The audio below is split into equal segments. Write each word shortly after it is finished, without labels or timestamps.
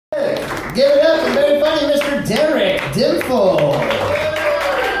Give it up for very funny Mr. Derek Dimpfl.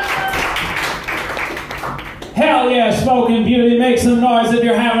 Hell yeah, Smokin Beauty, make some noise if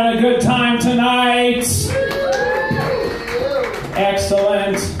you're having a good time tonight.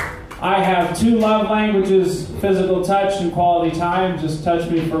 Excellent. I have 2 love languages, physical touch and quality time. Just touch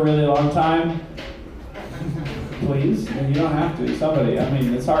me for a really long time. Please, and you don't have to. Somebody, I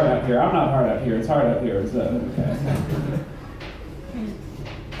mean, it's hard out here. I'm not hard out here. It's hard out here. It's okay.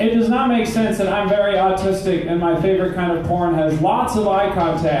 It does not make sense that I'm very autistic and my favorite kind of porn has lots of eye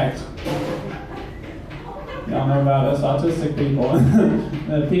contact. Y'all know about us autistic people.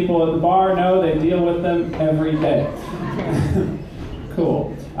 The people at the bar know they deal with them every day.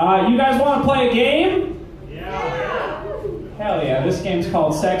 Cool. You guys want to play a game? Yeah. Hell yeah, this game's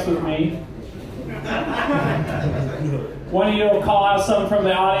called Sex With Me. One of you will call out something from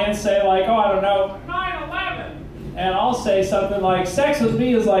the audience, say like, oh, I don't know, 9/11. And I'll say something like, sex with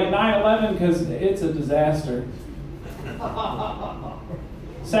me is like 9/11 because it's a disaster.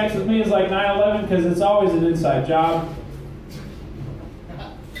 Sex with me is like 9/11 because it's always an inside job.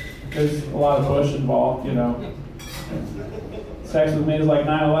 There's a lot of Bush involved, you know. Sex with me is like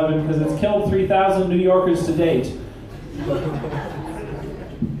 9/11 because it's killed 3,000 New Yorkers to date.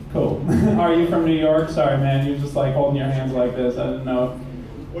 Cool. Are you from New York? Sorry, man. You're just like holding your hands like this. I didn't know.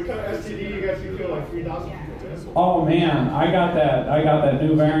 What kind of STD you guys feel like 3,000? Oh man, I got that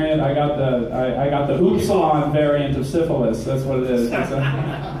new variant. I got the Oopsilon variant of syphilis. That's what it is. It's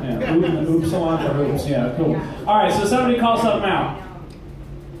Oopsilon for oops. Yeah, cool. All right, so somebody call something out.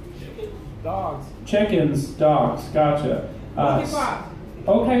 Dogs. Chickens, dogs. Gotcha.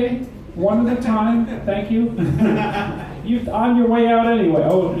 Okay, one at a time. Thank you. You on your way out anyway.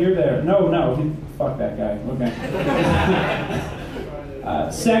 Oh, you're there. No. Fuck that guy. Okay.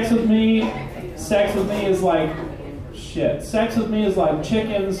 Sex with me is like shit. Sex with me is like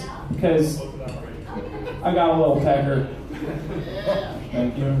chickens because I got a little pecker.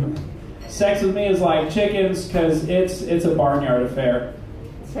 Thank you. Sex with me is like chickens because it's a barnyard affair.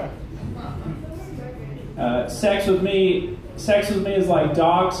 Sex with me is like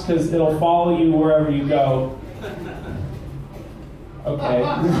dogs because it'll follow you wherever you go. Okay.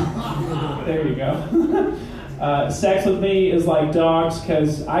 There you go. Sex with me is like dogs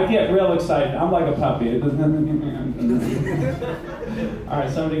because I get real excited. I'm like a puppy. All right,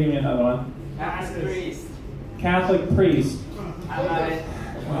 somebody give me another one. Catholic priest. Catholic priest. I love it.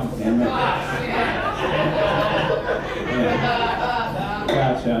 Oh, damn it. Yeah.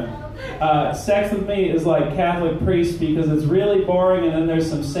 Gotcha. Sex with me is like Catholic priest because it's really boring and then there's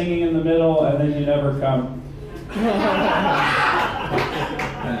some singing in the middle and then you never come.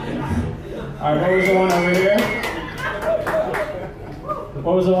 All right, what was the one over here?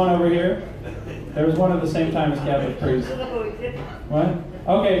 What was the one over here? There was one at the same time as Catholic priest. What?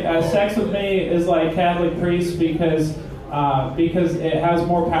 Okay, sex with me is like Catholic priest because it has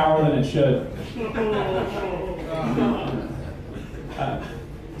more power than it should.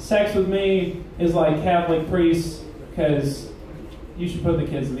 Sex with me is like Catholic priest because you should put the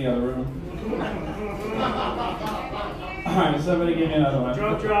kids in the other room. All right, somebody give me another one.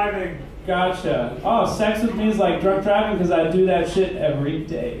 Drunk driving. Gotcha. Oh, sex with me is like drunk driving because I do that shit every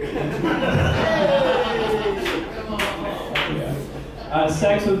day. Yeah.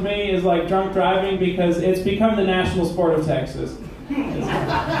 Sex with me is like drunk driving because it's become the national sport of Texas.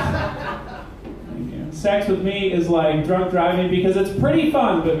 Sex with me is like drunk driving because it's pretty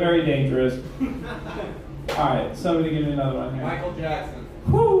fun but very dangerous. All right, somebody give me another one here. Michael Jackson.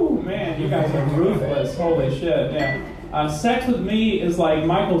 Whoo, man, you guys are ruthless. Holy shit, yeah. Sex with me is like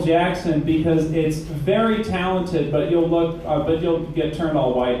Michael Jackson because it's very talented, but you'll get turned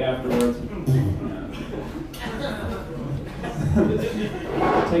all white afterwards.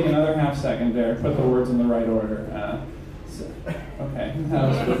 Take another half second there. Put the words in the right order. Okay, that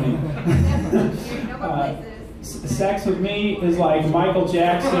was with me. Sex with me is like Michael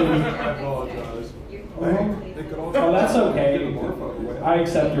Jackson. I apologize. Oh, that's okay. I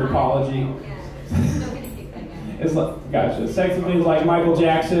accept your apology. It's like, gotcha. Sex with me is like Michael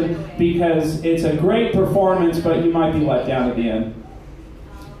Jackson because it's a great performance, but you might be let down at the end.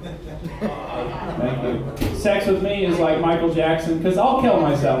 Thank you. Sex with me is like Michael Jackson because I'll kill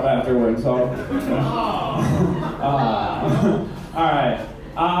myself afterwards. So. All right.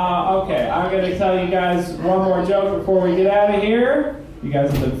 Okay, I'm going to tell you guys one more joke before we get out of here. You guys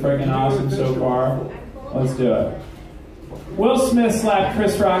have been freaking awesome so far. Let's do it. Will Smith slapped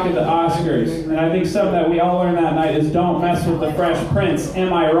Chris Rock at the Oscars, and I think something that we all learned that night is don't mess with the Fresh Prince.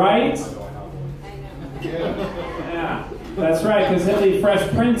 Am I right? Yeah, that's right, because he'll leave Fresh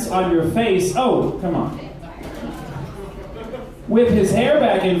Prince on your face. Oh, come on. whip his hair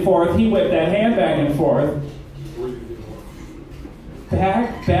back and forth, he whipped that hand back and forth.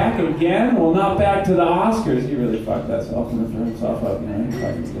 Back again? Well, not back to the Oscars. He really fucked that self and threw himself up. You know, he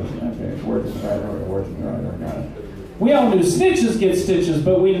fucking goes, okay, words in the right order, words in the right order, got it. We all knew snitches get stitches,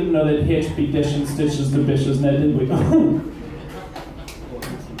 but we didn't know that Hitch be dishing stitches to bitches, Ned, did we?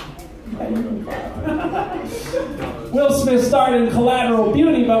 Will Smith starred in Collateral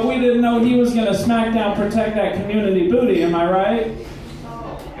Beauty, but we didn't know he was going to smack down, protect that community booty, am I right?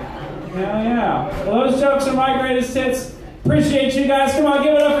 Yeah. Well, those jokes are my greatest hits. Appreciate you guys. Come on,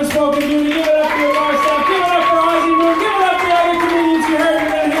 give it up for Smokin Beauty, give it up for your bar staff, give it up for Ozzy Moon, give it up for all the comedians you heard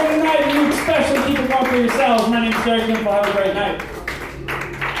you're going to hear tonight, and you especially keep it going for yourselves. My name's Derek Dimpfl. Have a great night.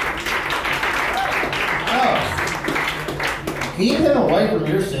 Oh. Keep him away from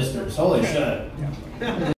your sisters. Holy shit.